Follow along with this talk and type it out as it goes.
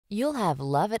You'll have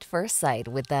love at first sight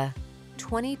with the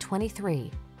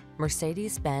 2023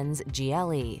 Mercedes-Benz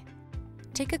GLE.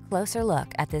 Take a closer look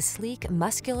at this sleek,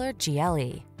 muscular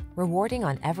GLE. Rewarding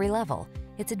on every level,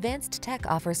 its advanced tech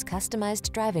offers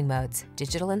customized driving modes,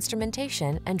 digital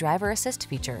instrumentation, and driver assist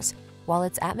features, while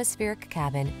its atmospheric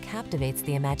cabin captivates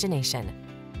the imagination.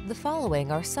 The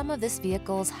following are some of this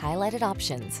vehicle's highlighted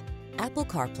options: Apple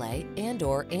CarPlay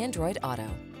and/or Android Auto,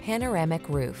 panoramic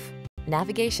roof,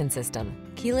 navigation system,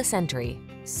 keyless entry,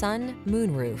 sun,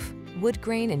 moonroof, wood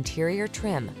grain interior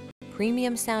trim,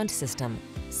 premium sound system,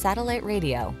 satellite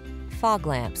radio, fog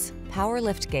lamps, power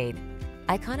liftgate.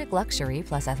 Iconic luxury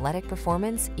plus athletic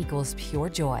performance equals pure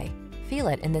joy. Feel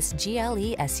it in this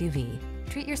GLE SUV.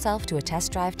 Treat yourself to a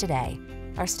test drive today.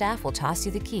 Our staff will toss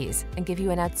you the keys and give you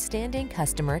an outstanding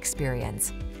customer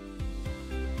experience.